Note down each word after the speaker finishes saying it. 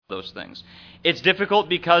those things. It's difficult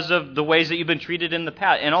because of the ways that you've been treated in the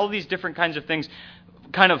past. And all these different kinds of things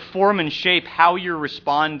kind of form and shape how you're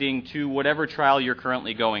responding to whatever trial you're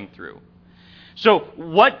currently going through. So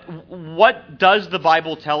what does the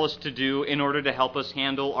Bible tell us to do in order to help us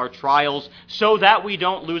handle our trials so that we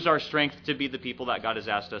don't lose our strength to be the people that God has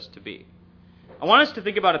asked us to be? I want us to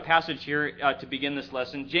think about a passage here to begin this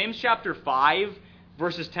lesson. James chapter 5,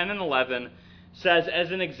 verses 10 and 11 says,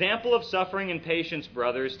 "As an example of suffering and patience,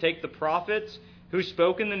 brothers, take the prophets who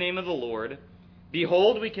spoke in the name of the Lord.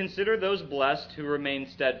 Behold, we consider those blessed who remain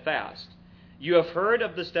steadfast. You have heard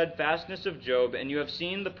of the steadfastness of Job, and you have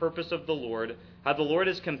seen the purpose of the Lord, how the Lord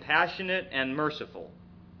is compassionate and merciful."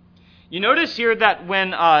 You notice here that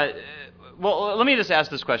when... well, let me just ask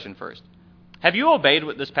this question first. Have you obeyed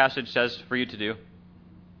what this passage says for you to do?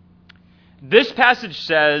 This passage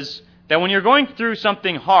says that when you're going through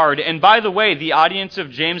something hard, and by the way, the audience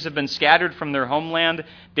of James have been scattered from their homeland.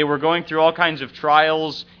 They were going through all kinds of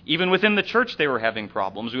trials. Even within the church, they were having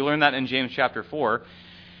problems. We learned that in James chapter 4.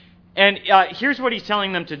 And here's what he's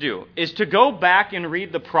telling them to do, is to go back and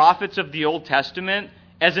read the prophets of the Old Testament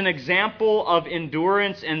as an example of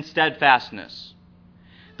endurance and steadfastness.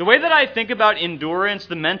 The way that I think about endurance,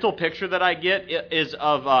 the mental picture that I get is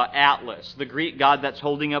of Atlas, the Greek god that's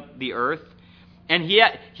holding up the earth. And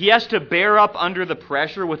he has to bear up under the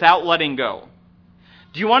pressure without letting go.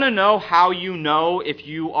 Do you want to know how you know if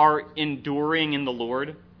you are enduring in the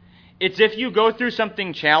Lord? It's if you go through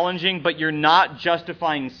something challenging, but you're not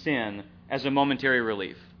justifying sin as a momentary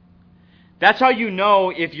relief. That's how you know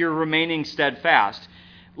if you're remaining steadfast.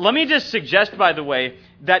 Let me just suggest, by the way,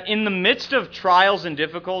 that in the midst of trials and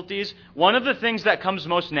difficulties, one of the things that comes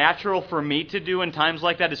most natural for me to do in times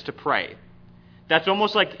like that is to pray. That's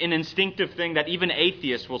almost like an instinctive thing that even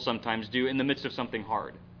atheists will sometimes do in the midst of something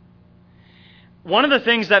hard. One of the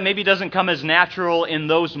things that maybe doesn't come as natural in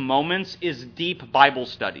those moments is deep Bible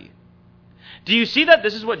study. Do you see that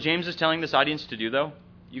this is what James is telling this audience to do, though?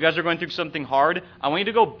 You guys are going through something hard. I want you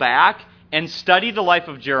to go back and study the life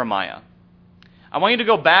of Jeremiah. I want you to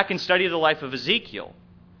go back and study the life of Ezekiel.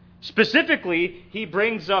 Specifically, he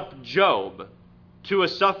brings up Job to a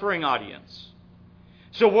suffering audience.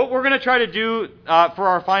 So what we're going to try to do for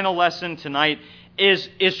our final lesson tonight is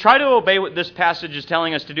try to obey what this passage is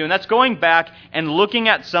telling us to do. And that's going back and looking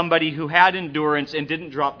at somebody who had endurance and didn't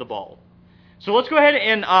drop the ball. So let's go ahead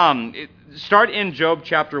and start in Job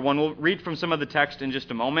chapter 1. We'll read from some of the text in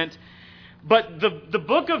just a moment. But the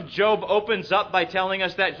book of Job opens up by telling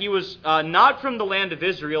us that he was not from the land of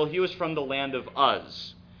Israel, he was from the land of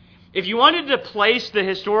Uz. If you wanted to place the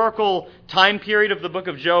historical time period of the book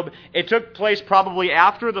of Job, it took place probably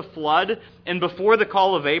after the flood and before the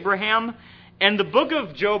call of Abraham. And the book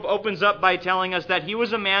of Job opens up by telling us that he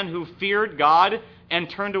was a man who feared God and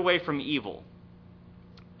turned away from evil.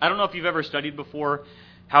 I don't know if you've ever studied before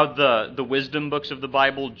how the wisdom books of the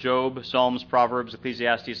Bible, Job, Psalms, Proverbs,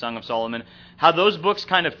 Ecclesiastes, Song of Solomon, how those books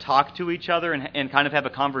kind of talk to each other and kind of have a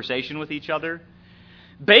conversation with each other.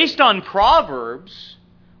 Based on Proverbs,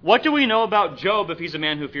 what do we know about Job if he's a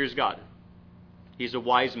man who fears God? He's a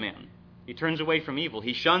wise man. He turns away from evil.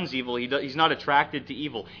 He shuns evil. He's not attracted to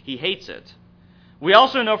evil. He hates it. We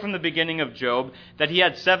also know from the beginning of Job that he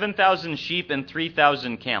had 7,000 sheep and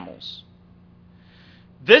 3,000 camels.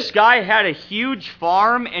 This guy had a huge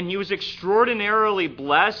farm, and he was extraordinarily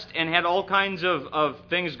blessed and had all kinds of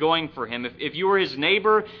things going for him. If you were his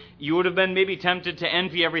neighbor, you would have been maybe tempted to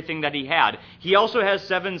envy everything that he had. He also has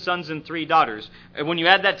 7 sons and 3 daughters. And when you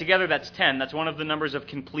add that together, that's 10. That's one of the numbers of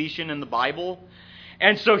completion in the Bible.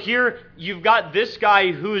 And so here you've got this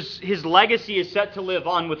guy his legacy is set to live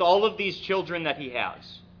on with all of these children that he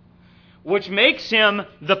has, which makes him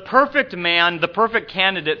the perfect man, the perfect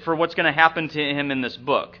candidate for what's going to happen to him in this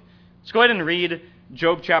book. Let's go ahead and read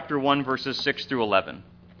Job chapter 1, verses 6 through 11.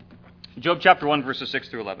 Job chapter 1, verses 6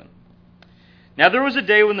 through 11. Now there was a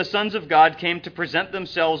day when the sons of God came to present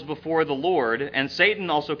themselves before the Lord, and Satan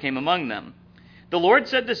also came among them. The Lord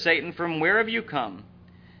said to Satan, "From where have you come?"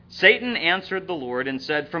 Satan answered the Lord and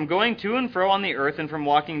said, "From going to and fro on the earth and from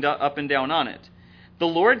walking up and down on it." The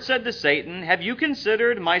Lord said to Satan, "Have you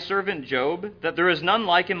considered my servant Job, that there is none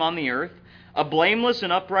like him on the earth, a blameless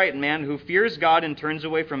and upright man who fears God and turns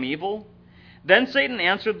away from evil?" Then Satan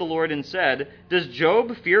answered the Lord and said, "Does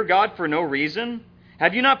Job fear God for no reason?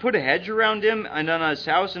 Have you not put a hedge around him and on his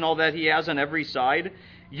house and all that he has on every side?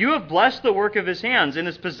 You have blessed the work of his hands, and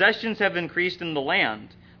his possessions have increased in the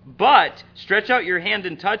land. But stretch out your hand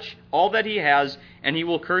and touch all that he has, and he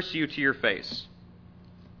will curse you to your face."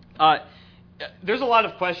 There's a lot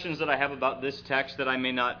of questions that I have about this text that I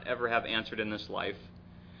may not ever have answered in this life.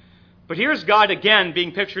 But here's God again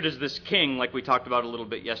being pictured as this king, like we talked about a little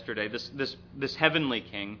bit yesterday, this heavenly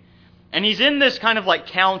king. And he's in this kind of like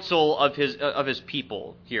council of his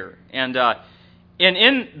people here. And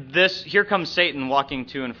in this, here comes Satan walking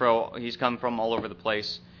to and fro. He's come from all over the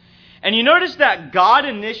place. And you notice that God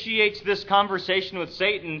initiates this conversation with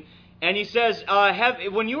Satan, and he says,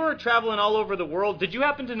 when you were traveling all over the world, did you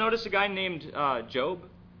happen to notice a guy named Job?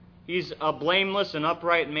 He's a blameless and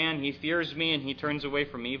upright man. He fears me and he turns away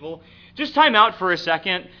from evil. Just time out for a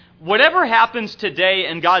second. Whatever happens today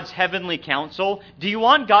in God's heavenly council, do you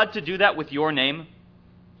want God to do that with your name?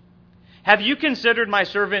 Have you considered my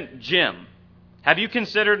servant Jim? Have you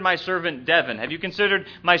considered my servant Devin? Have you considered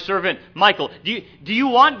my servant Michael? Do you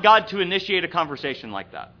want God to initiate a conversation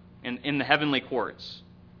like that in the heavenly courts?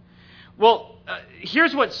 Well,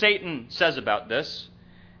 here's what Satan says about this.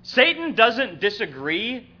 Satan doesn't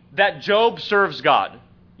disagree that Job serves God.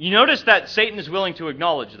 You notice that Satan is willing to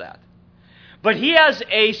acknowledge that. But he has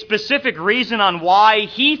a specific reason on why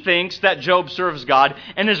he thinks that Job serves God,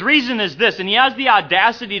 and his reason is this, and he has the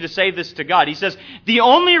audacity to say this to God. He says, the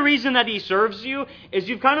only reason that he serves you is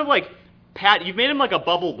you've kind of like, you've made him like a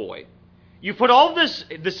bubble boy. You put all this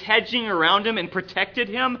hedging around him and protected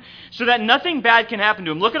him so that nothing bad can happen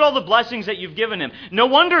to him. Look at all the blessings that you've given him. No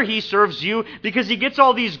wonder he serves you, because he gets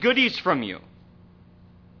all these goodies from you.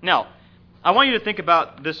 Now, I want you to think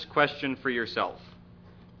about this question for yourself.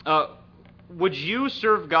 Would you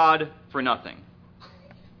serve God for nothing?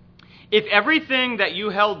 If everything that you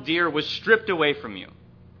held dear was stripped away from you,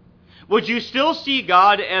 would you still see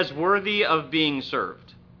God as worthy of being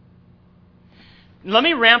served? Let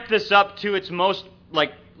me ramp this up to its most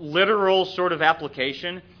literal sort of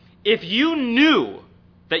application. If you knew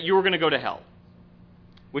that you were going to go to hell,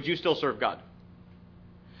 would you still serve God?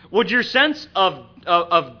 Would your sense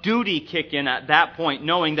of duty kick in at that point,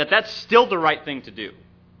 knowing that that's still the right thing to do?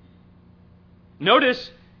 Notice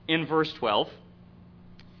in verse 12,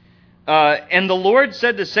 and the Lord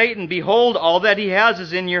said to Satan, behold, all that he has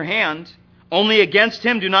is in your hand. Only against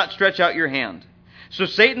him do not stretch out your hand. So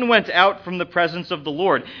Satan went out from the presence of the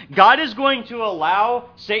Lord. God is going to allow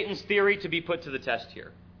Satan's theory to be put to the test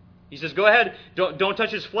here. He says, go ahead, don't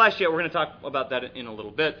touch his flesh yet. We're going to talk about that in a little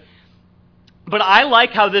bit. But I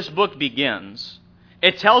like how this book begins.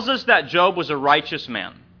 It tells us that Job was a righteous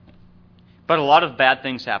man, but a lot of bad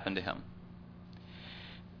things happened to him.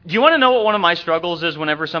 Do you want to know what one of my struggles is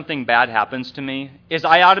whenever something bad happens to me? Is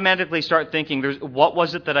I automatically start thinking, what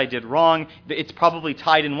was it that I did wrong? It's probably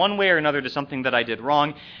tied in one way or another to something that I did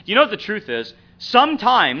wrong. You know what the truth is?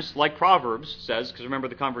 Sometimes, like Proverbs says, because remember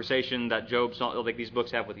the conversation that Job, like these books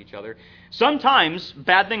have with each other, sometimes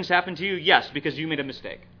bad things happen to you, yes, because you made a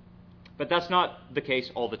mistake. But that's not the case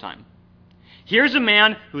all the time. Here's a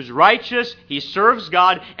man who's righteous, he serves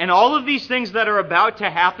God, and all of these things that are about to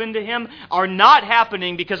happen to him are not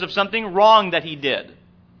happening because of something wrong that he did.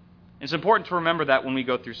 It's important to remember that when we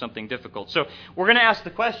go through something difficult. So we're going to ask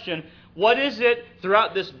the question, what is it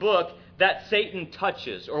throughout this book that Satan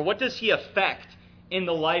touches, or what does he affect in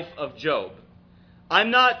the life of Job?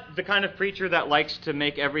 I'm not the kind of preacher that likes to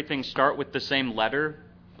make everything start with the same letter,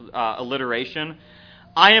 alliteration.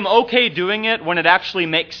 I am okay doing it when it actually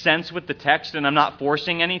makes sense with the text and I'm not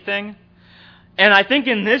forcing anything. And I think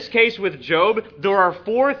in this case with Job, there are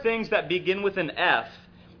 4 things that begin with an F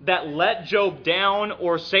that let Job down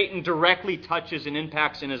or Satan directly touches and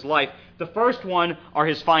impacts in his life. The first one are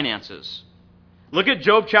his finances. Look at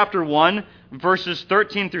Job chapter 1, verses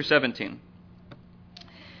 13 through 17.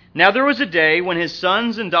 Now there was a day when his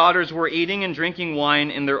sons and daughters were eating and drinking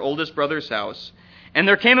wine in their oldest brother's house. And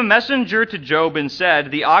there came a messenger to Job and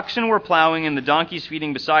said, the oxen were plowing and the donkeys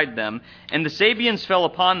feeding beside them, and the Sabeans fell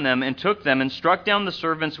upon them and took them and struck down the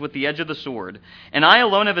servants with the edge of the sword. And I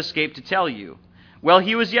alone have escaped to tell you. While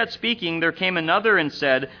he was yet speaking, there came another and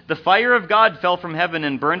said, the fire of God fell from heaven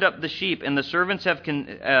and burned up the sheep, and the servants have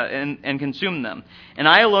consumed them. And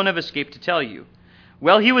I alone have escaped to tell you.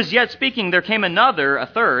 While he was yet speaking, there came another, a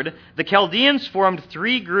third. The Chaldeans formed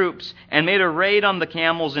 3 groups and made a raid on the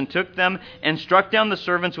camels and took them and struck down the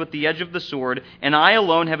servants with the edge of the sword, and I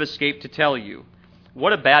alone have escaped to tell you.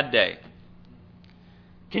 What a bad day.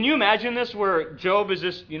 Can you imagine this where Job is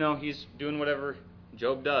just, he's doing whatever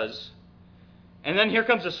Job does. And then here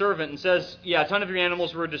comes a servant and says, yeah, a ton of your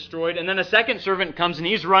animals were destroyed. And then a second servant comes and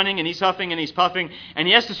he's running and he's huffing and he's puffing. And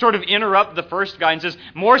he has to sort of interrupt the first guy and says,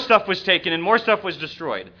 more stuff was taken and more stuff was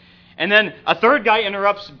destroyed. And then a third guy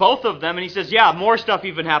interrupts both of them and he says, yeah, more stuff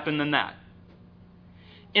even happened than that.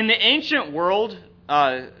 In the ancient world,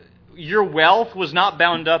 your wealth was not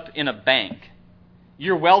bound up in a bank.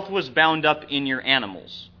 Your wealth was bound up in your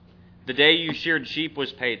animals. The day you sheared sheep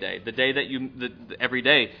was payday. The day that every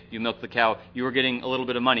day you milked the cow, you were getting a little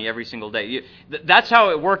bit of money every single day. That's how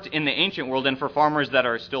it worked in the ancient world, and for farmers that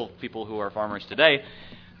are still people who are farmers today.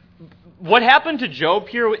 What happened to Job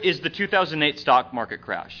here is the 2008 stock market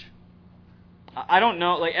crash. I don't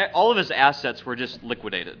know, like all of his assets were just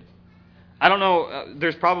liquidated. I don't know,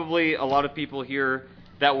 there's probably a lot of people here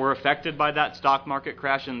that were affected by that stock market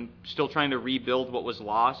crash and still trying to rebuild what was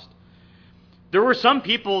lost. There were some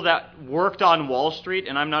people that worked on Wall Street,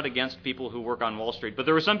 and I'm not against people who work on Wall Street, but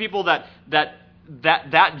there were some people that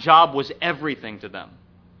job was everything to them.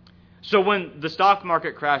 So when the stock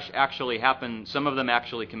market crash actually happened, some of them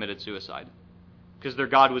actually committed suicide because their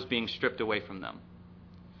God was being stripped away from them.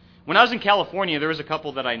 When I was in California, there was a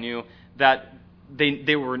couple that I knew that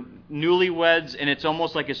they were newlyweds, and it's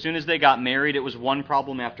almost like as soon as they got married, it was one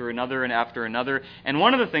problem after another and after another. And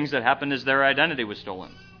one of the things that happened is their identity was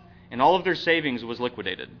stolen, and all of their savings was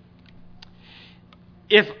liquidated.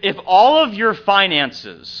 If all of your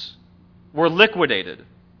finances were liquidated,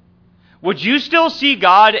 would you still see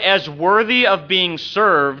God as worthy of being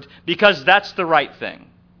served because that's the right thing?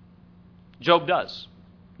 Job does.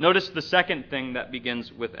 Notice the second thing that begins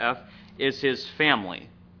with F is his family.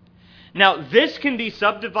 Now, this can be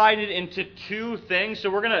subdivided into two things, so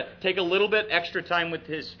we're going to take a little bit extra time with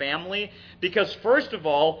his family, because first of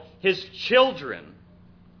all, his children,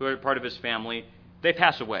 who are part of his family, they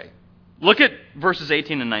pass away. Look at verses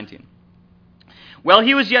 18 and 19. While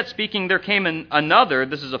he was yet speaking, there came another,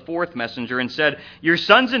 this is a fourth messenger, and said, Your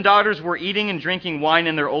sons and daughters were eating and drinking wine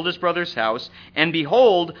in their oldest brother's house, and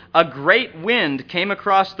behold, a great wind came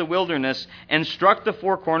across the wilderness and struck the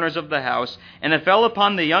four corners of the house, and it fell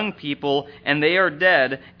upon the young people, and they are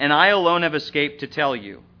dead, and I alone have escaped to tell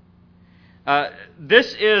you.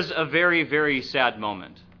 This is a very, very sad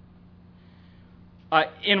moment.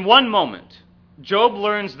 In one moment, Job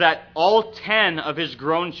learns that all 10 of his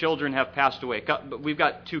grown children have passed away. We've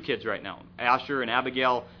got 2 kids right now, Asher and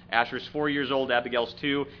Abigail. Asher's 4 years old, Abigail's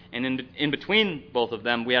 2, and in between both of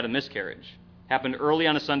them, we had a miscarriage. Happened early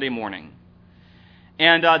on a Sunday morning.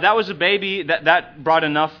 And that was a baby that brought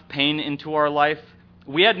enough pain into our life.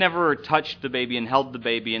 We had never touched the baby and held the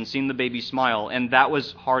baby and seen the baby smile, and that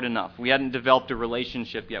was hard enough. We hadn't developed a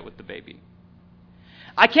relationship yet with the baby.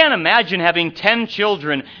 I can't imagine having 10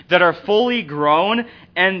 children that are fully grown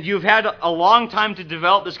and you've had a long time to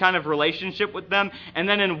develop this kind of relationship with them, and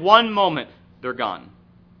then in one moment, they're gone.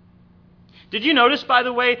 Did you notice, by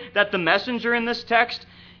the way, that the messenger in this text,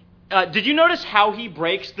 did you notice how he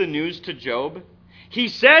breaks the news to Job? He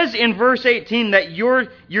says in verse 18 that your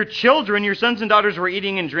children, your sons and daughters were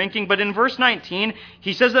eating and drinking, but in verse 19,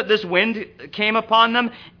 he says that this wind came upon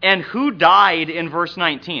them, and who died in verse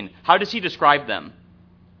 19? How does he describe them?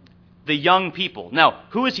 The young people. Now,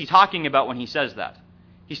 who is he talking about when he says that?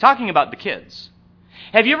 He's talking about the kids.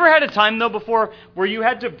 Have you ever had a time, though, before where you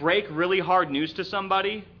had to break really hard news to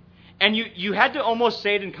somebody, and you had to almost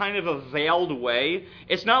say it in kind of a veiled way?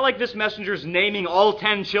 It's not like this messenger's naming all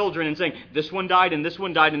 10 children and saying, this one died and this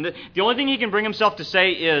one died. And the only thing he can bring himself to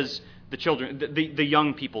say is the children, the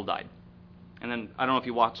young people died. And then, I don't know if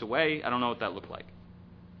he walks away. I don't know what that looked like.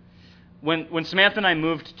 When Samantha and I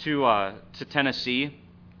moved to Tennessee,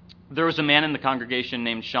 there was a man in the congregation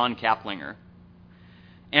named Sean Kaplinger,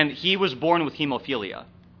 and he was born with hemophilia.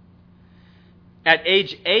 At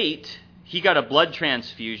age 8, he got a blood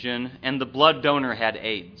transfusion, and the blood donor had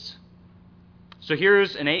AIDS. So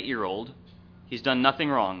here's an 8-year-old. He's done nothing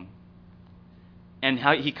wrong, and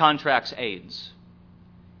he contracts AIDS.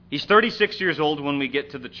 He's 36 years old when we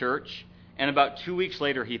get to the church, and about 2 weeks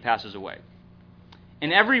later, he passes away.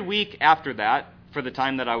 And every week after that, for the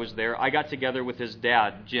time that I was there, I got together with his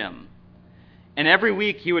dad, Jim. And every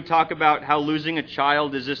week he would talk about how losing a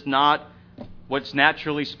child is just not what's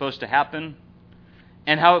naturally supposed to happen,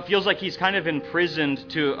 and how it feels like he's kind of imprisoned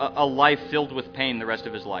to a life filled with pain the rest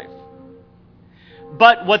of his life.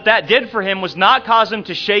 But what that did for him was not cause him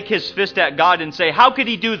to shake his fist at God and say, how could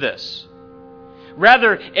he do this?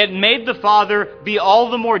 Rather, it made the father be all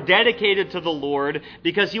the more dedicated to the Lord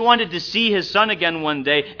because he wanted to see his son again one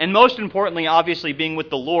day, and most importantly, obviously, being with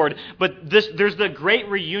the Lord. But there's the great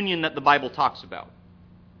reunion that the Bible talks about,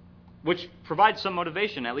 which provides some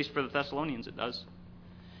motivation, at least for the Thessalonians it does.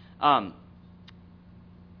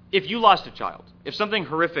 If you lost a child, if something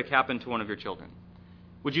horrific happened to one of your children,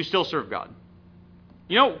 would you still serve God?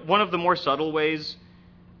 You know, one of the more subtle ways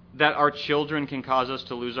that our children can cause us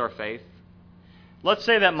to lose our faith? Let's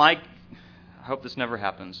say that I hope this never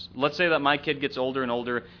happens. Let's say that my kid gets older and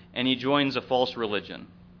older and he joins a false religion.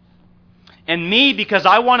 And me, because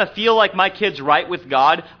I want to feel like my kid's right with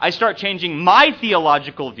God, I start changing my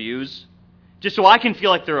theological views just so I can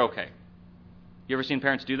feel like they're okay. You ever seen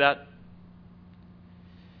parents do that?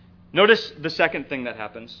 Notice the second thing that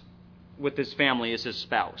happens with this family is his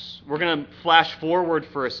spouse. We're going to flash forward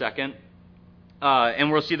for a second,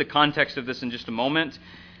 and we'll see the context of this in just a moment.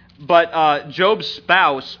 But Job's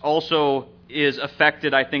spouse also is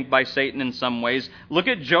affected, I think, by Satan in some ways. Look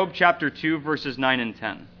at Job chapter 2, verses 9 and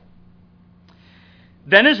 10.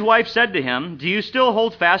 Then his wife said to him, "Do you still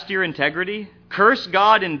hold fast to your integrity? Curse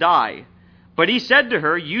God and die." But he said to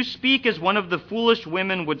her, "You speak as one of the foolish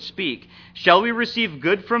women would speak. Shall we receive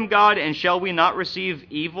good from God, and shall we not receive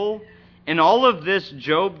evil?" In all of this,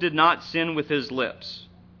 Job did not sin with his lips.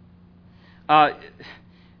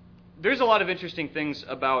 There's a lot of interesting things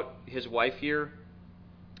about his wife here.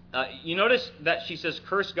 You notice that she says,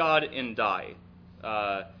 "Curse God and die."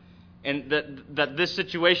 And that this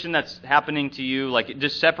situation that's happening to you, like,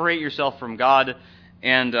 just separate yourself from God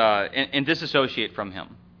and disassociate from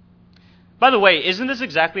Him. By the way, isn't this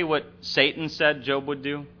exactly what Satan said Job would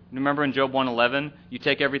do? Remember in Job 1:11, you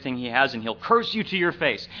take everything he has and he'll curse you to your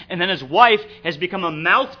face. And then his wife has become a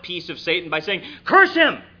mouthpiece of Satan by saying, "Curse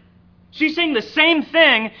him!" She's saying the same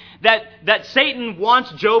thing that Satan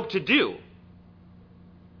wants Job to do.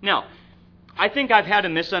 Now, I think I've had a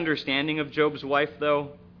misunderstanding of Job's wife,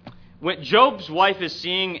 though. When Job's wife is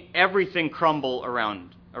seeing everything crumble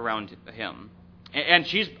around him, and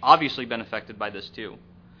she's obviously been affected by this too.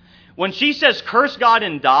 When she says, "Curse God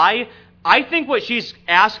and die," I think what she's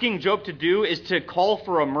asking Job to do is to call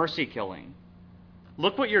for a mercy killing.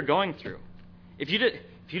 Look what you're going through. If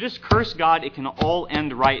you just curse God, it can all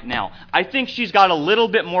end right now. I think she's got a little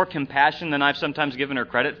bit more compassion than I've sometimes given her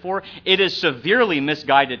credit for. It is severely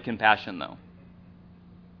misguided compassion, though.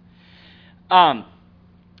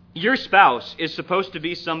 Your spouse is supposed to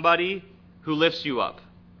be somebody who lifts you up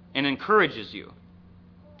and encourages you.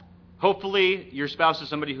 Hopefully, your spouse is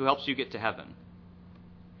somebody who helps you get to heaven.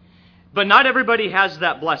 But not everybody has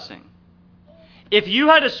that blessing. If you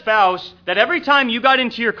had a spouse that every time you got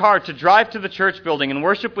into your car to drive to the church building and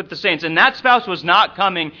worship with the saints, and that spouse was not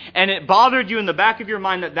coming, and it bothered you in the back of your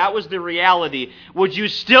mind that that was the reality, would you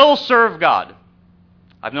still serve God?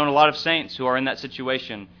 I've known a lot of saints who are in that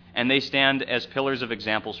situation, and they stand as pillars of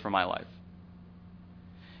examples for my life.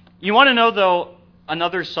 You want to know, though,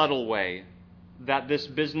 another subtle way that this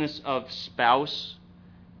business of spouse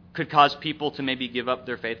could cause people to maybe give up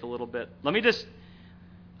their faith a little bit?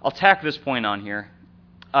 I'll tack this point on here.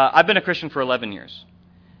 I've been a Christian for 11 years.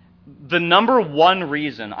 The number one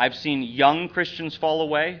reason I've seen young Christians fall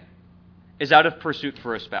away is out of pursuit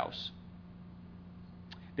for a spouse.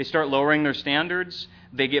 They start lowering their standards.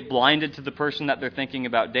 They get blinded to the person that they're thinking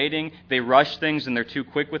about dating. They rush things and they're too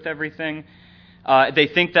quick with everything. They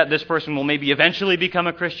think that this person will maybe eventually become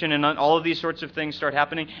a Christian, and all of these sorts of things start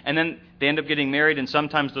happening. And then they end up getting married, and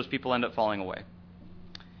sometimes those people end up falling away.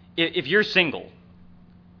 If you're single,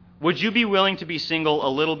 would you be willing to be single a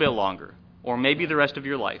little bit longer, or maybe the rest of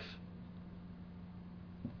your life?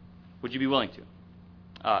 Would you be willing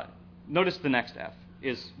to? Notice the next F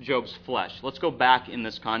is Job's flesh. Let's go back in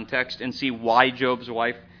this context and see why Job's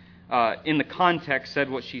wife, in the context, said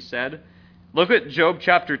what she said. Look at Job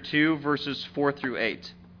chapter 2, verses 4 through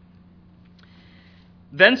 8.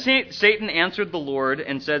 Then Satan answered the Lord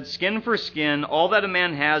and said, "Skin for skin, all that a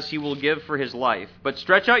man has he will give for his life. But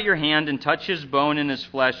stretch out your hand and touch his bone and his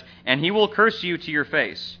flesh, and he will curse you to your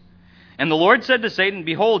face." And the Lord said to Satan,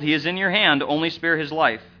 "Behold, he is in your hand, only spare his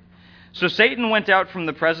life." So Satan went out from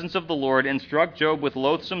the presence of the Lord and struck Job with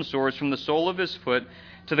loathsome sores from the sole of his foot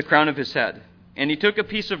to the crown of his head. And he took a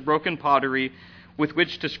piece of broken pottery with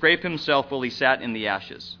which to scrape himself while he sat in the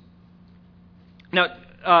ashes. Now,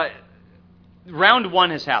 round one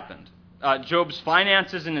has happened. Job's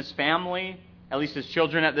finances and his family, at least his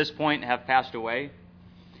children at this point, have passed away.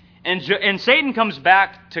 And Satan comes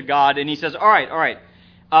back to God and he says, all right.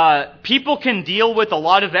 People can deal with a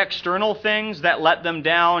lot of external things that let them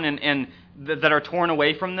down and that are torn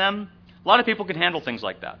away from them. A lot of people can handle things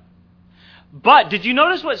like that. But did you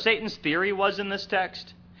notice what Satan's theory was in this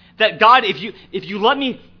text? That God, if you let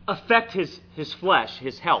me affect his flesh,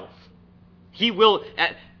 his health, he will...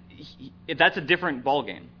 That's a different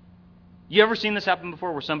ballgame. You ever seen this happen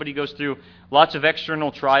before where somebody goes through lots of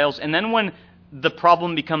external trials, and then when the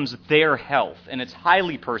problem becomes their health, and it's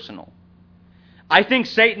highly personal, I think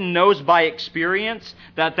Satan knows by experience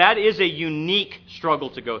that that is a unique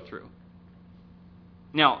struggle to go through.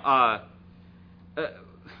 Now,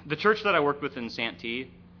 the church that I worked with in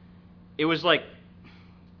Santee, it was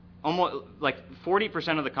almost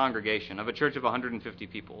 40% of the congregation of a church of 150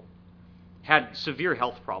 people had severe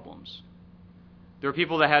health problems. There were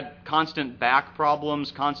people that had constant back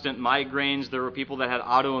problems, constant migraines. There were people that had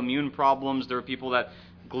autoimmune problems. There were people that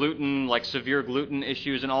gluten, like severe gluten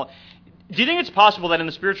issues and all. Do you think it's possible that in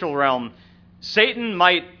the spiritual realm, Satan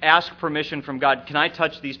might ask permission from God, can I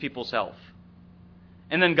touch these people's health?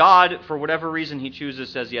 And then God, for whatever reason he chooses,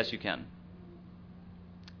 says, yes, you can.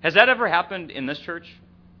 Has that ever happened in this church?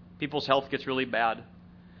 People's health gets really bad.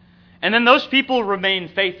 And then those people remain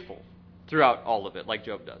faithful throughout all of it, like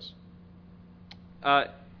Job does.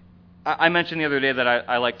 I mentioned the other day that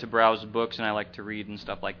I like to browse books and I like to read and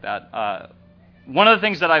stuff like that. One of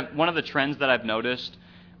the trends that I've noticed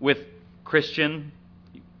with Christian,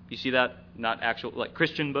 you see that? Not actual, like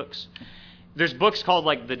Christian books. There's books called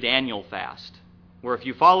like the Daniel Fast, where if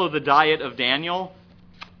you follow the diet of Daniel,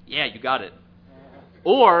 yeah, you got it.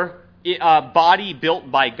 Or Body Built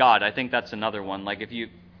by God. I think that's another one. Like if you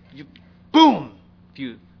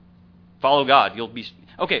follow God, you'll be...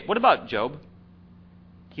 Okay, what about Job?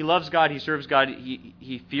 He loves God, he serves God,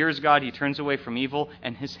 he fears God, he turns away from evil,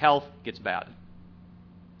 and his health gets bad.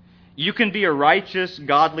 You can be a righteous,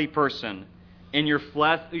 godly person, and your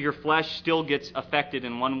flesh still gets affected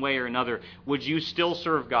in one way or another. Would you still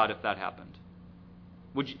serve God if that happened?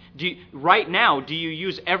 Right now, do you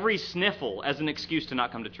use every sniffle as an excuse to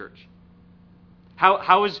not come to church?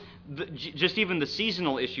 How is just even the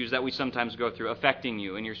seasonal issues that we sometimes go through affecting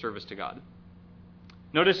you in your service to God?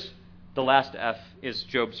 Notice the last F is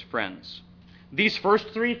Job's friends. These first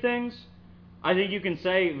three things, I think you can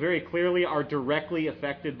say very clearly, are directly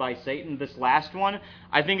affected by Satan. This last one,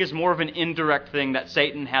 I think, is more of an indirect thing that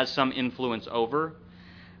Satan has some influence over.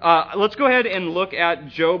 Let's go ahead and look at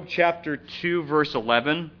Job chapter 2, verse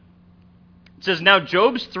 11. It says, now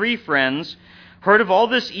Job's three friends heard of all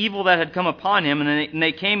this evil that had come upon him, and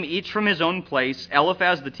they came each from his own place,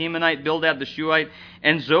 Eliphaz the Temanite, Bildad the Shuhite,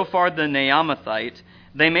 and Zophar the Naamathite.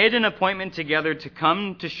 They made an appointment together to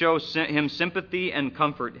come to show him sympathy and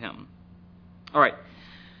comfort him. All right.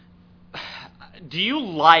 Do you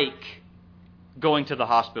like going to the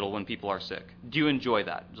hospital when people are sick? Do you enjoy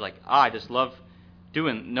that? It's like, I just love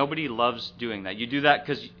nobody loves doing that. You do that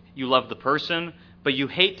because you love the person, but you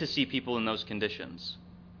hate to see people in those conditions.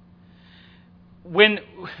 When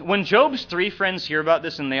Job's three friends hear about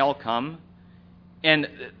this and they all come, and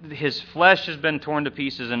his flesh has been torn to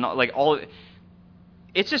pieces and like all...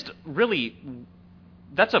 It's just really,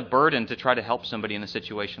 that's a burden to try to help somebody in a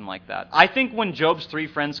situation like that. I think when Job's three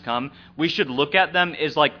friends come, we should look at them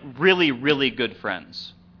as like really, really good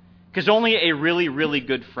friends. Because only a really, really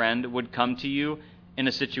good friend would come to you in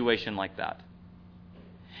a situation like that.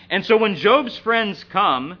 And so when Job's friends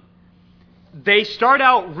come, they start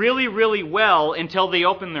out really, really well until they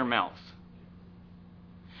open their mouth.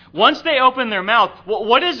 Once they open their mouth,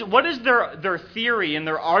 what is their theory and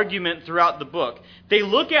their argument throughout the book? They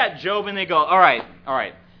look at Job and they go, all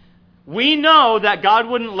right. We know that God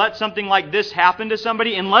wouldn't let something like this happen to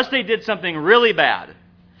somebody unless they did something really bad.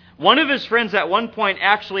 One of his friends at one point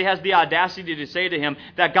actually has the audacity to say to him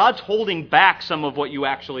that God's holding back some of what you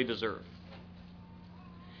actually deserve.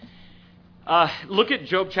 Look at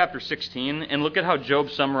Job chapter 16 and look at how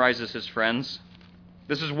Job summarizes his friends.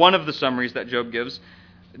 This is one of the summaries that Job gives.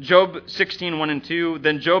 Job 16, 1 and 2,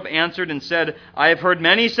 then Job answered and said, I have heard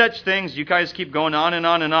many such things. You guys keep going on and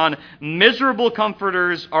on and on. Miserable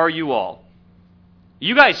comforters are you all.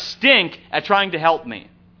 You guys stink at trying to help me.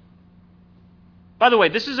 By the way,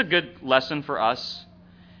 this is a good lesson for us.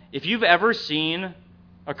 If you've ever seen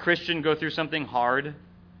a Christian go through something hard,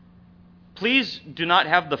 please do not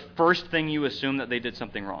have the first thing you assume that they did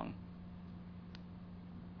something wrong.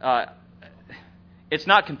 It's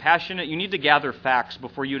not compassionate. You need to gather facts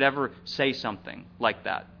before you'd ever say something like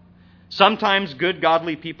that. Sometimes good,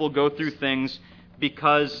 godly people go through things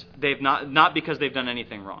because they've not because they've done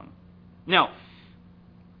anything wrong. Now,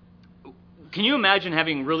 can you imagine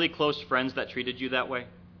having really close friends that treated you that way?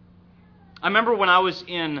 I remember when I was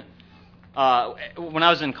in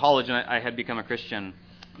college and I had become a Christian,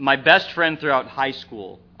 my best friend throughout high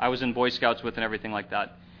school, I was in Boy Scouts with and everything like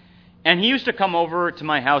that. And he used to come over to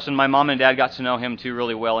my house, and my mom and dad got to know him too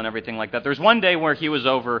really well and everything like that. There's one day where he was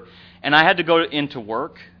over, and I had to go into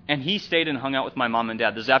work, and he stayed and hung out with my mom and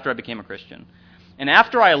dad. This is after I became a Christian. And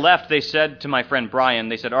after I left, they said to my friend Brian,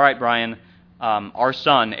 they said, all right, Brian, our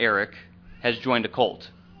son, Eric, has joined a cult.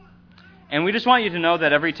 And we just want you to know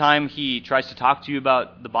that every time he tries to talk to you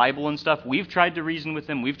about the Bible and stuff, we've tried to reason with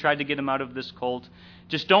him. We've tried to get him out of this cult.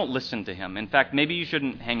 Just don't listen to him. In fact, maybe you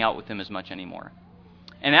shouldn't hang out with him as much anymore.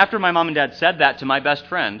 And after my mom and dad said that to my best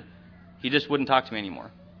friend, he just wouldn't talk to me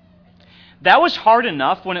anymore. That was hard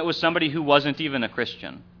enough when it was somebody who wasn't even a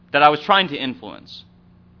Christian, that I was trying to influence.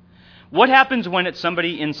 What happens when it's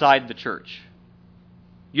somebody inside the church?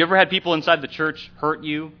 You ever had people inside the church hurt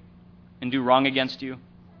you and do wrong against you?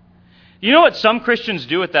 You know what some Christians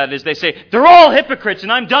do with that is they say, they're all hypocrites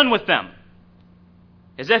and I'm done with them.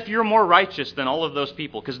 As if you're more righteous than all of those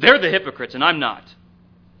people, because they're the hypocrites and I'm not.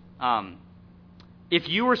 If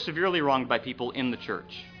you were severely wronged by people in the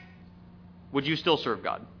church, would you still serve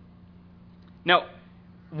God? Now,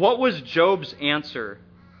 what was Job's answer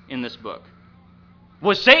in this book?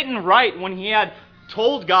 Was Satan right when he had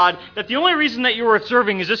told God that the only reason that you were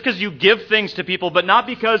serving is just because you give things to people, but not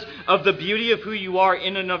because of the beauty of who you are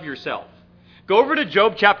in and of yourself? Go over to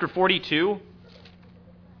Job chapter 42.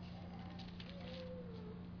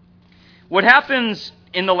 What happens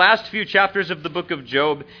in the last few chapters of the book of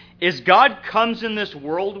Job is God comes in this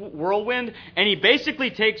whirlwind, and he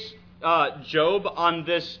basically takes Job on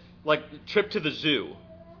this trip to the zoo.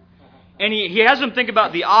 And he has him think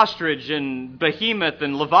about the ostrich and behemoth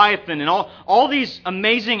and leviathan and all these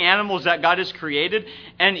amazing animals that God has created.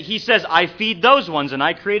 And he says, I feed those ones and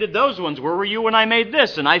I created those ones. Where were you when I made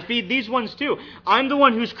this? And I feed these ones too. I'm the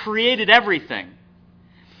one who's created everything.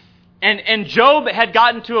 And Job had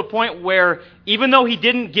gotten to a point where even though he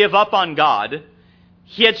didn't give up on God,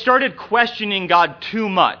 he had started questioning God too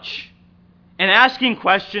much and asking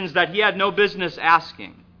questions that he had no business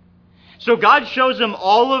asking. So God shows him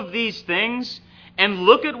all of these things, and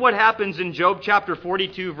look at what happens in Job chapter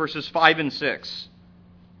 42, verses 5 and 6.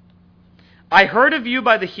 I heard of you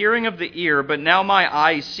by the hearing of the ear, but now my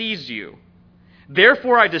eye sees you.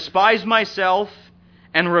 Therefore I despise myself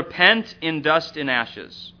and repent in dust and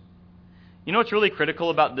ashes. You know what's really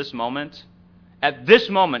critical about this moment? At this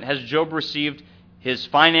moment, has Job received his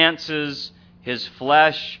finances, his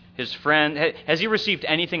flesh, his friend? Has he received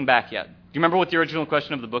anything back yet? Do you remember what the original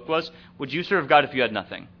question of the book was? Would you serve God if you had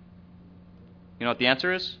nothing? You know what the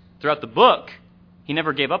answer is? Throughout the book, he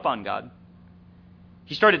never gave up on God.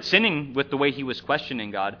 He started sinning with the way he was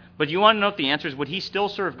questioning God. But you want to know what the answer is? Would he still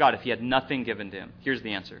serve God if he had nothing given to him? Here's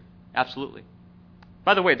the answer. Absolutely.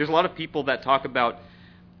 By the way, there's a lot of people that talk about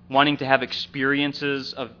wanting to have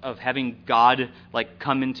experiences of having God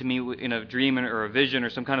come into me in a dream or a vision or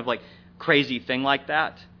some kind of crazy thing like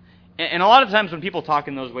that. And a lot of times when people talk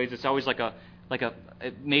in those ways, it's always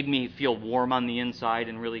it made me feel warm on the inside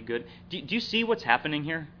and really good. Do you see what's happening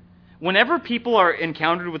here? Whenever people are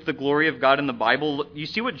encountered with the glory of God in the Bible, you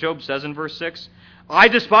see what Job says in verse 6? I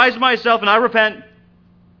despise myself and I repent.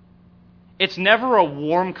 It's never a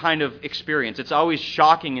warm kind of experience. It's always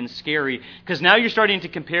shocking and scary because now you're starting to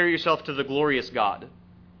compare yourself to the glorious God.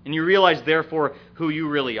 And you realize, therefore, who you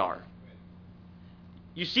really are.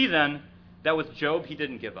 You see then that with Job, he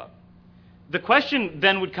didn't give up. The question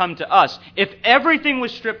then would come to us, if everything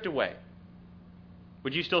was stripped away,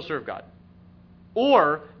 would you still serve God?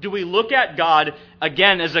 Or do we look at God,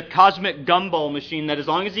 again, as a cosmic gumball machine that as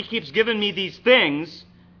long as he keeps giving me these things,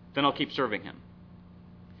 then I'll keep serving him?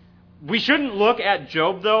 We shouldn't look at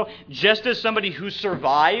Job, though, just as somebody who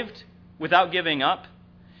survived without giving up.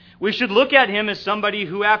 We should look at him as somebody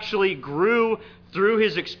who actually grew through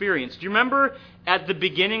his experience. Do you remember at the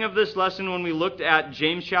beginning of this lesson when we looked at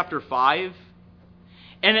James chapter 5?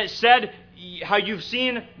 And it said how you've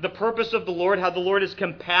seen the purpose of the Lord, how the Lord is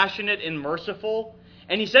compassionate and merciful.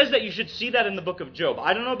 And he says that you should see that in the book of Job.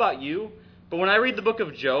 I don't know about you, but when I read the book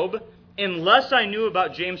of Job, unless I knew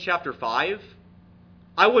about James chapter 5,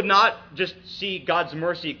 I would not just see God's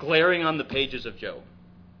mercy glaring on the pages of Job.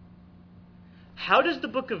 How does the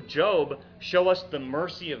book of Job show us the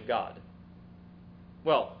mercy of God?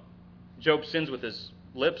 Well, Job sins with his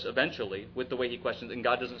lips eventually with the way he questions, and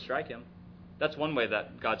God doesn't strike him. That's one way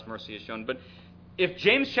that God's mercy is shown. But if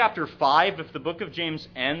James chapter 5, if the book of James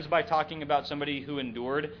ends by talking about somebody who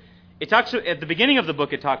endured, it talks at the beginning of the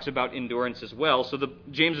book, it talks about endurance as well. So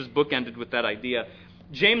James's book ended with that idea.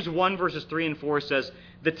 James 1 verses 3 and 4 says,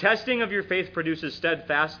 the testing of your faith produces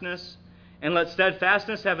steadfastness, and let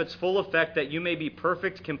steadfastness have its full effect that you may be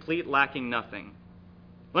perfect, complete, lacking nothing.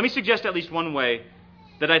 Let me suggest at least one way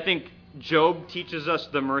that I think Job teaches us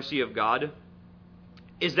the mercy of God,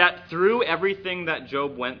 is that through everything that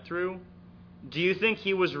Job went through, do you think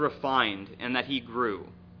he was refined and that he grew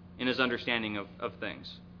in his understanding of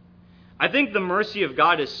things? I think the mercy of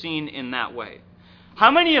God is seen in that way.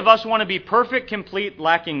 How many of us want to be perfect, complete,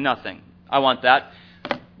 lacking nothing? I want that.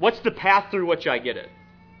 What's the path through which I get it?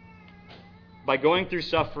 By going through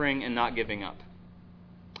suffering and not giving up.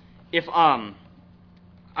 If, I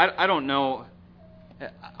don't know,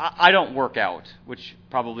 I don't work out, which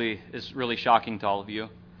probably is really shocking to all of you.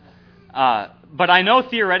 But I know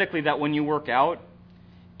theoretically that when you work out,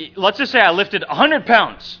 let's just say I lifted 100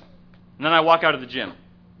 pounds, and then I walk out of the gym.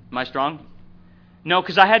 Am I strong? No,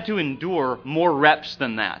 because I had to endure more reps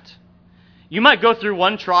than that. You might go through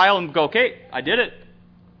one trial and go, okay, I did it.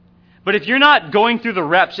 But if you're not going through the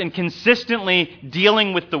reps and consistently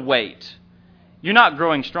dealing with the weight, you're not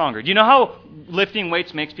growing stronger. Do you know how lifting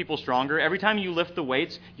weights makes people stronger? Every time you lift the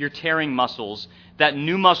weights, you're tearing muscles that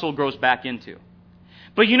new muscle grows back into.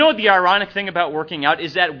 But you know what the ironic thing about working out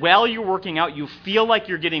is that while you're working out, you feel like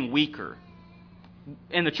you're getting weaker.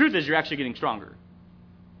 And the truth is you're actually getting stronger.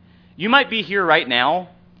 You might be here right now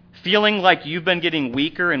feeling like you've been getting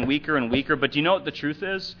weaker and weaker and weaker, but do you know what the truth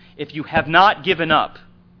is? If you have not given up,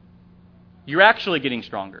 you're actually getting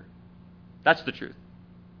stronger. That's the truth.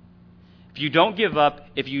 If you don't give up,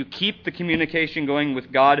 if you keep the communication going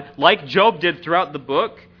with God, like Job did throughout the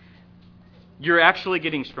book, you're actually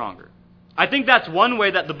getting stronger. I think that's one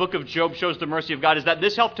way that the book of Job shows the mercy of God, is that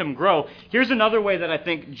this helped him grow. Here's another way that I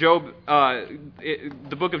think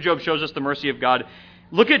the book of Job shows us the mercy of God.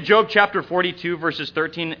 Look at Job chapter 42, verses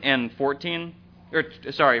 13 and 14.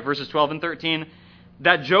 Verses 12 and 13.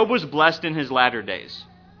 That Job was blessed in his latter days.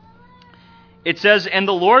 It says, "And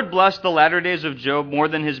the Lord blessed the latter days of Job more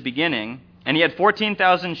than his beginning. And he had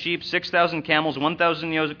 14,000 sheep, 6,000 camels,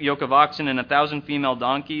 1,000 yoke of oxen, and 1,000 female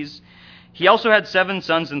donkeys. He also had 7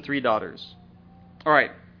 sons and 3 daughters." All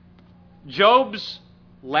right. Job's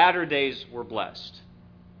latter days were blessed.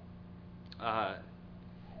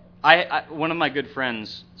 One of my good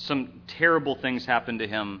friends, some terrible things happened to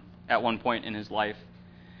him at one point in his life.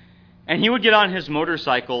 And he would get on his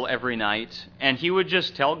motorcycle every night, and he would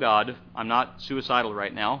just tell God, "I'm not suicidal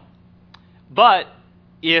right now, but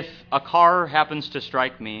if a car happens to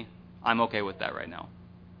strike me, I'm okay with that right now."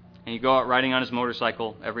 And he'd go out riding on his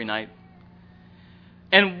motorcycle every night.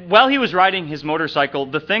 And while he was riding his motorcycle,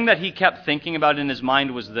 the thing that he kept thinking about in his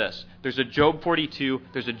mind was this: there's a Job 42,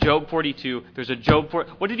 there's a Job 42, there's a Job 40.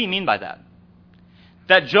 What did he mean by that?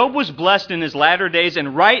 That Job was blessed in his latter days,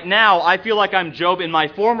 and right now I feel like I'm Job in my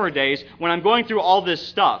former days when I'm going through all this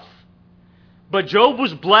stuff. But Job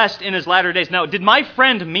was blessed in his latter days. Now, did my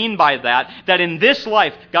friend mean by that in this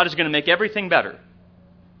life God is going to make everything better?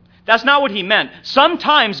 That's not what he meant.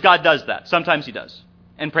 Sometimes God does that. Sometimes he does.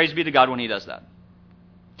 And praise be to God when he does that.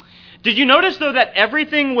 Did you notice, though, that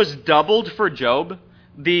everything was doubled for Job?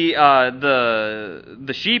 The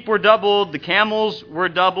sheep were doubled. The camels were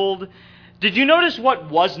doubled. Did you notice what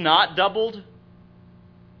was not doubled?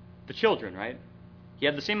 The children, right? He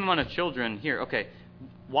had the same amount of children here. Okay,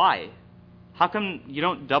 why? How come you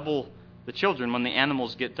don't double the children when the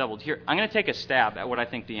animals get doubled? Here, I'm going to take a stab at what I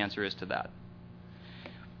think the answer is to that.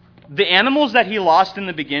 The animals that he lost in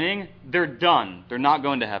the beginning, they're done. They're not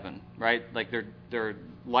going to heaven, right? Like their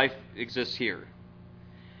life exists here.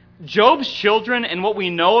 Job's children and what we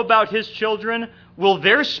know about his children, will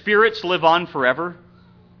their spirits live on forever?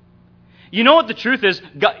 You know what the truth is?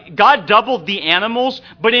 God doubled the animals,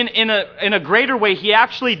 but in a greater way, he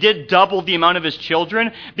actually did double the amount of his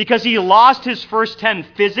children, because he lost his first 10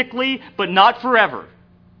 physically, but not forever.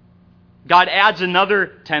 God adds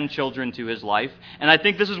another 10 children to his life, and I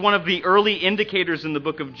think this is one of the early indicators in the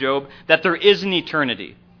book of Job that there is an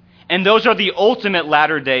eternity. And those are the ultimate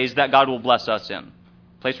latter days that God will bless us in.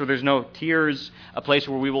 A place where there's no tears, a place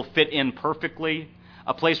where we will fit in perfectly,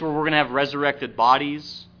 a place where we're going to have resurrected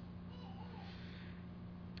bodies.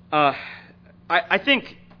 I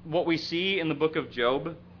think what we see in the book of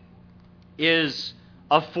Job is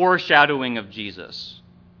a foreshadowing of Jesus,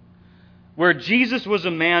 where Jesus was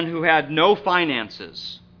a man who had no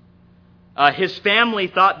finances. His family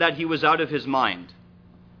thought that he was out of his mind.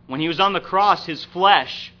 When he was on the cross, his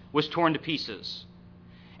flesh was torn to pieces.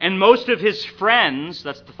 And most of his friends,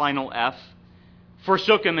 that's the final F,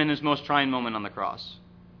 forsook him in his most trying moment on the cross.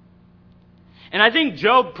 And I think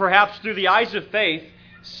Job, perhaps through the eyes of faith,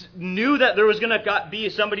 knew that there was going to be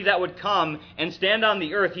somebody that would come and stand on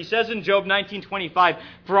the earth. He says in Job 19:25,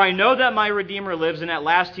 "For I know that my Redeemer lives, and at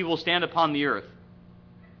last he will stand upon the earth."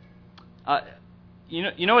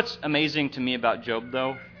 You know what's amazing to me about Job,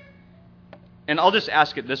 though? And I'll just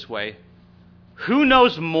ask it this way. Who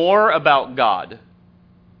knows more about God?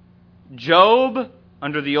 Job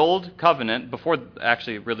under the Old Covenant, before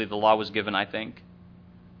actually really the law was given, I think,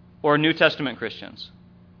 or New Testament Christians?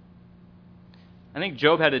 I think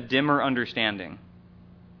Job had a dimmer understanding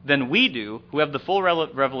than we do, who have the full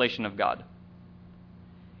revelation of God.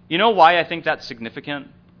 You know why I think that's significant?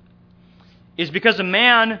 Is because a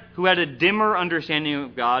man who had a dimmer understanding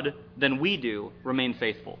of God than we do remained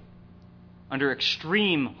faithful under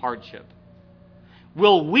extreme hardship.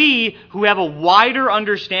 Will we, who have a wider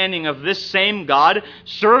understanding of this same God,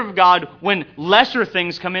 serve God when lesser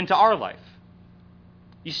things come into our life?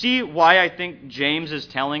 You see why I think James is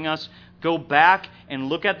telling us, go back and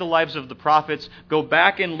look at the lives of the prophets. Go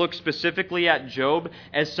back and look specifically at Job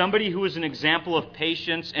as somebody who is an example of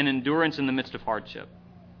patience and endurance in the midst of hardship.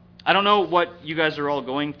 I don't know what you guys are all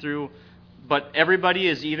going through, but everybody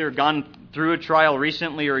has either gone through a trial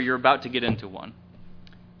recently or you're about to get into one.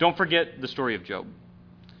 Don't forget the story of Job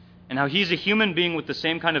and how he's a human being with the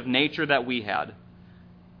same kind of nature that we had.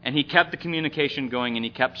 And he kept the communication going and he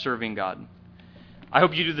kept serving God. I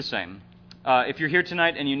hope you do the same. If you're here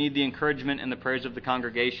tonight and you need the encouragement and the prayers of the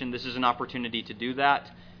congregation, this is an opportunity to do that.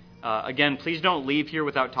 Again, please don't leave here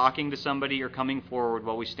without talking to somebody or coming forward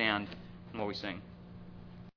while we stand and while we sing.